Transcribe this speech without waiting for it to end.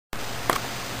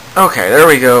Okay, there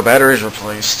we go. Battery's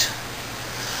replaced.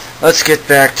 Let's get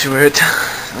back to it.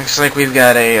 Looks like we've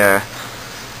got a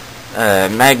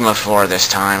magma floor this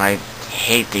time. I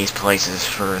hate these places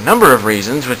for a number of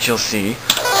reasons, which you'll see.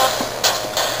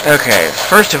 Okay,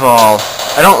 first of all,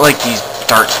 I don't like these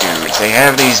dart dudes. They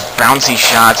have these bouncy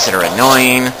shots that are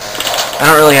annoying. I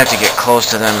don't really have to get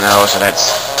close to them, though, so that's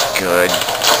good.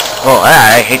 Oh,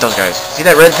 I hate those guys. See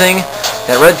that red thing?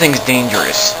 That red thing's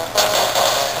dangerous.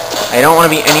 I don't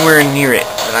want to be anywhere near it,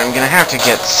 but I'm going to have to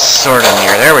get sort of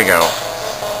near. There we go.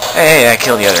 Hey, I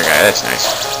killed the other guy. That's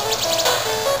nice.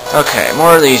 Okay,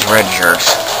 more of these red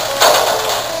jerks.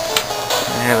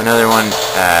 I have another one.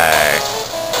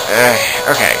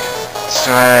 Okay.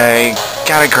 So I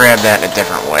gotta grab that in a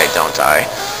different way, don't I?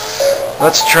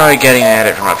 Let's try getting at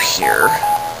it from up here.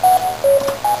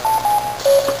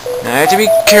 Now, I have to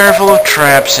be careful of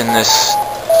traps in this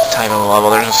type of level.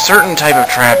 There's a certain type of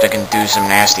trap that can do some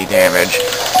nasty damage.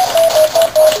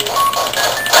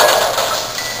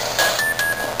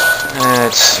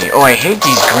 Let's see. Oh, I hate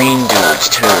these green dudes,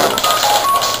 too.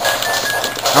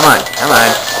 Come on, come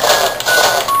on.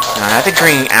 No, not the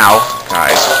green. Ow,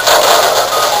 guys.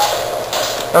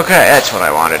 Okay, that's what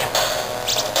I wanted.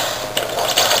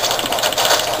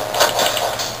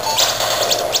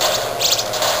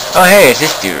 Oh, hey, it's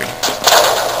this dude.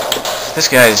 This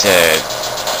guy's,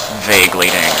 vaguely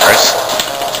dangerous.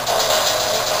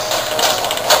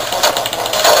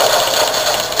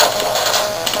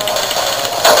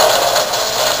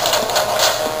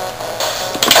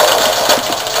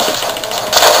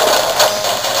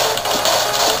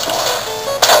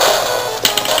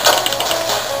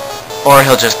 Or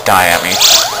he'll just die at me.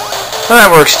 Well, that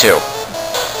works too.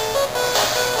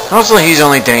 Also, he's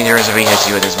only dangerous if he hits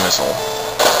you with his missile.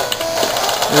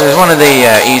 This is one of the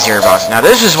easier bosses. Now,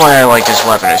 this is why I like this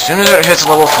weapon. As soon as it hits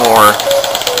level 4,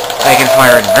 I can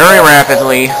fire it very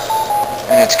rapidly,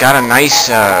 and it's got a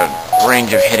nice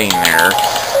range of hitting there.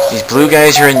 These blue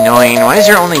guys are annoying. Why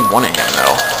is there only one of him,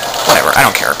 though? Whatever, I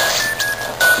don't care.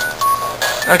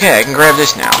 Okay, I can grab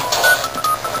this now.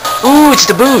 Ooh, it's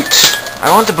the boots!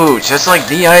 I want the boots. That's like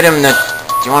the item that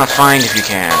you want to find if you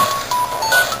can.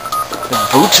 The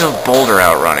boots of boulder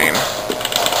outrunning.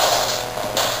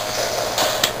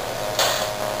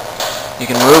 You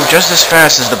can move just as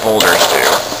fast as the boulders do.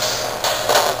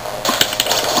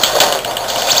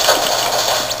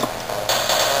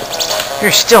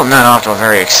 You're still not off to a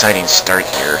very exciting start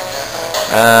here.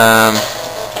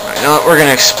 You know what? We're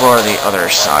gonna explore the other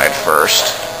side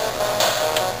first.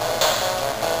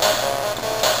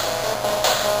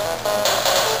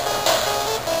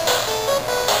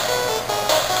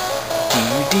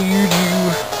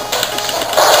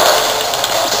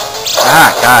 Ah,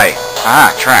 die.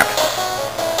 Ah, trap.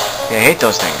 Yeah, I hate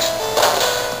those things.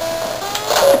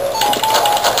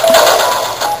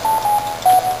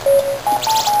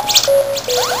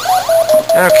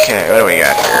 Okay, what do we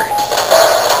got here?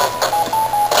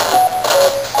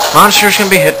 Monsters can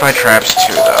be hit by traps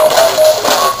too, though.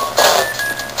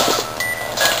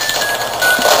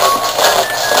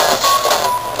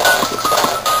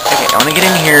 Okay, I want to get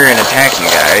in here and attack you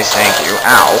guys. Thank you.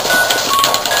 Ow.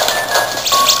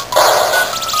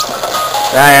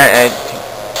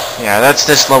 Yeah, that's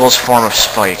this level's form of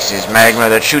spikes, is magma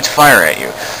that shoots fire at you.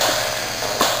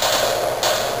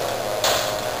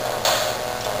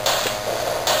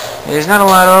 There's not a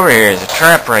lot over here. There's a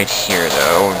trap right here,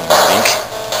 though, I think.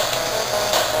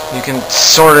 You can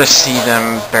sort of see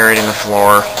them buried in the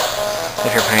floor,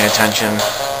 if you're paying attention.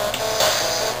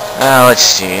 Let's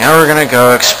see. Now we're gonna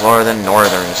go explore the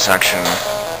northern section.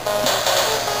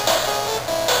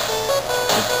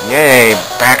 Yay,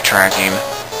 backtracking.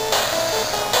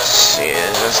 Let's see,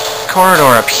 there's this corridor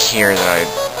up here that I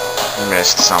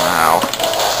missed somehow.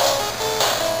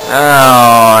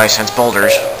 Oh, I sense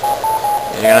boulders.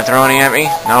 Are you gonna throw any at me?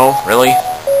 No? Really?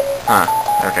 Huh,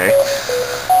 okay.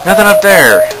 Nothing up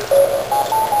there!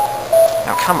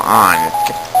 Now, come on.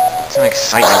 Get some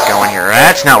excitement going here.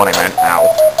 That's not what I meant. Ow.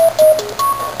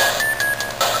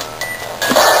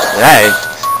 That...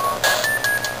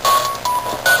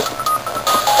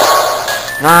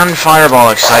 Non-fireball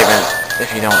excitement,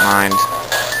 if you don't mind.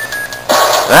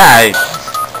 That...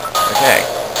 Okay.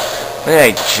 What did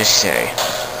I just say?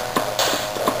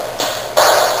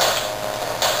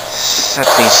 Set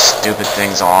these stupid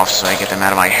things off so I get them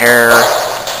out of my hair.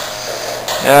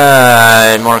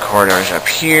 More corridors up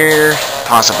here.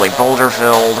 Possibly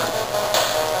boulder-filled.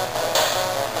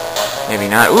 Maybe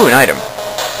not. Ooh, an item.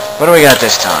 What do we got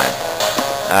this time?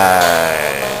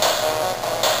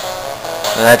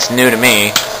 That's new to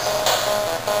me.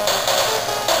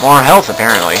 More health,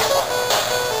 apparently.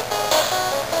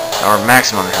 Or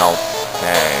maximum health.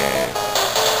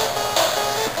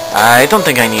 I don't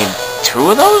think I need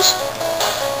 2 of those?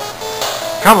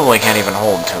 Probably can't even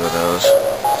hold 2 of those.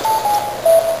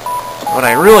 What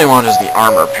I really want is the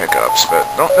armor pickups, but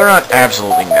they're not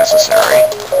absolutely necessary.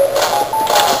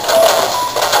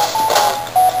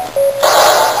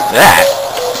 That?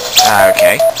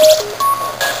 Okay.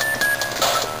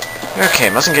 Okay,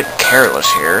 mustn't get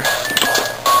careless here.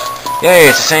 Yay,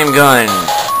 it's the same gun!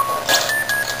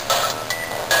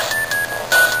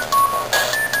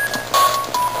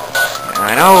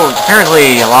 I know,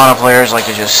 apparently a lot of players like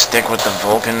to just stick with the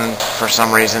Vulcan for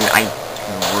some reason. I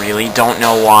really don't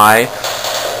know why.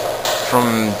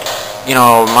 From, you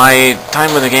know, my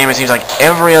time with the game, it seems like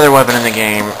every other weapon in the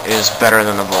game is better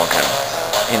than the Vulcan.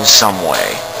 In some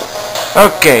way.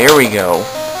 Okay, here we go.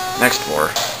 Next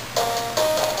floor.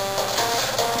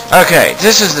 Okay,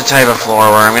 this is the type of floor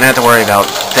where I'm going to have to worry about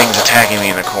things attacking me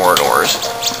in the corridors.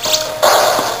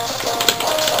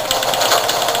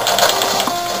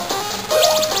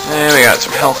 And we got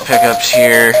some health pickups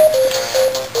here.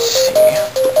 Let's see.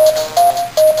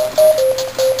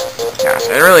 Yeah,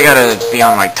 I really gotta be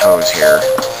on my toes here.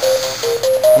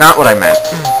 Not what I meant.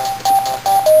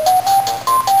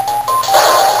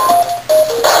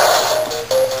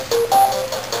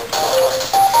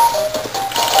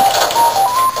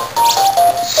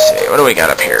 What do we got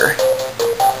up here?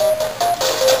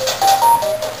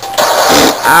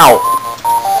 Ow!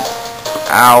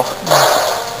 Ow.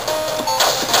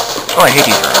 Oh, I hate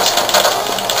these rooms.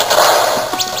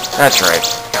 That's right.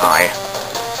 Die.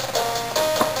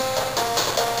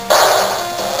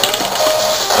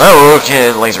 Oh,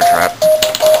 okay, laser trap.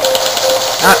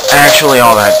 Not actually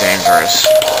all that dangerous.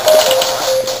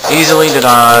 Easily to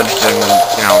dodge, and,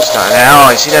 you know, stuff. Now,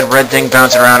 I see that red thing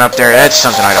bouncing around up there. That's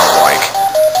something I don't like.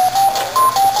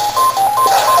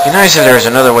 It'd be nice if there was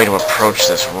another way to approach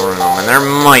this room, and there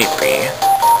might be.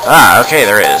 Ah, okay,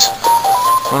 there is.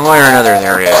 One way or another,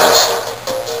 there is.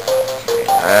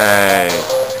 I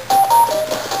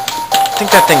think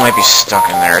that thing might be stuck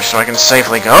in there, so I can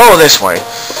safely go this way.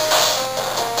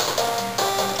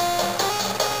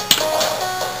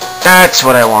 That's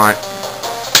what I want.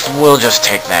 We'll just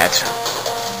take that.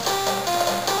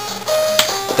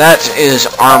 That is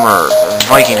armor,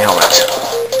 Viking helmet.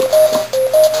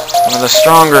 One of the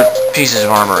stronger pieces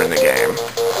of armor in the game.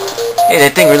 Hey,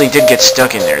 that thing really did get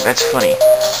stuck in there. That's funny.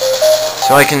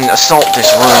 So I can assault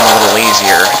this room a little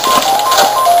easier.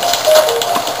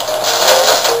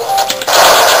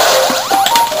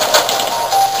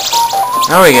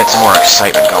 Now we get some more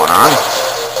excitement going on.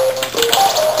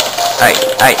 Hey,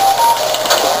 hey.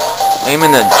 Aim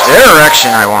in the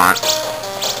direction I want.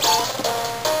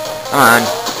 Come on.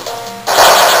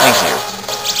 Thank you.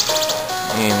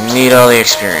 You need all the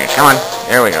experience. Come on.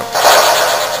 There we go.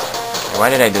 Why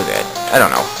did I do that? I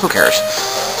don't know. Who cares?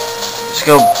 Let's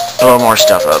go blow more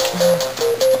stuff up.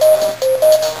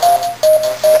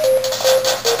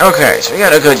 Okay, so we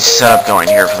got a good setup going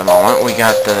here for the moment. We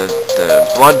got the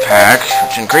blood pack,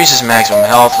 which increases maximum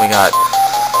health. We got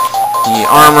the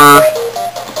armor,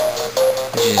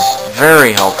 which is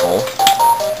very helpful.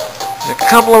 There's a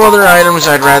couple of other items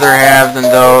I'd rather have than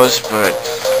those, but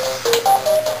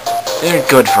they're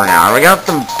good for now. We got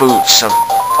the boots of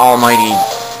almighty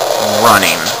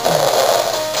running.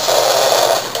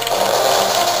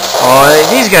 Oh,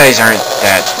 these guys aren't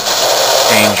that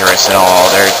dangerous at all.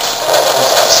 They're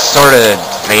sort of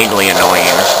vaguely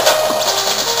annoying.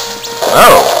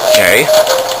 Oh, okay.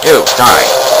 Ew, die.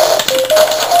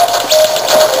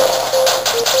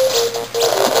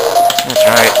 That's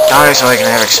right. Die so I can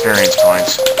have experience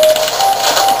points.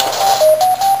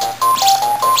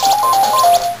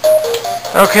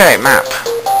 Okay, map.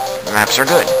 The maps are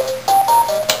good. Is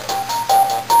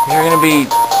there gonna be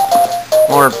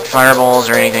more fireballs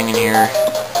or anything in here?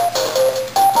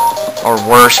 Or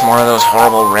worse, more of those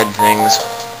horrible red things?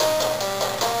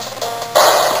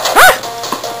 Ah!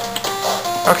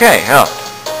 Okay, oh.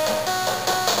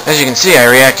 As you can see, I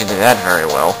reacted to that very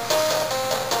well.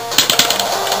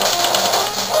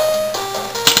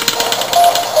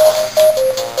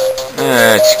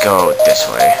 Let's go this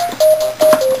way.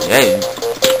 Yay.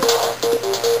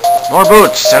 More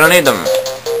boots! I don't need them.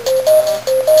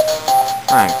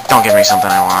 Don't give me something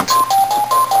I want.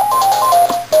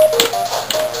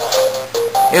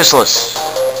 Useless.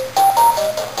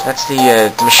 That's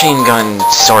the machine gun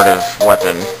sort of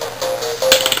weapon.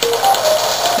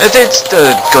 It's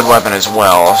a good weapon as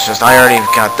well. It's just I already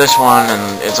got this one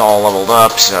and it's all leveled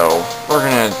up, so we're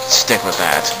gonna stick with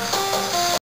that.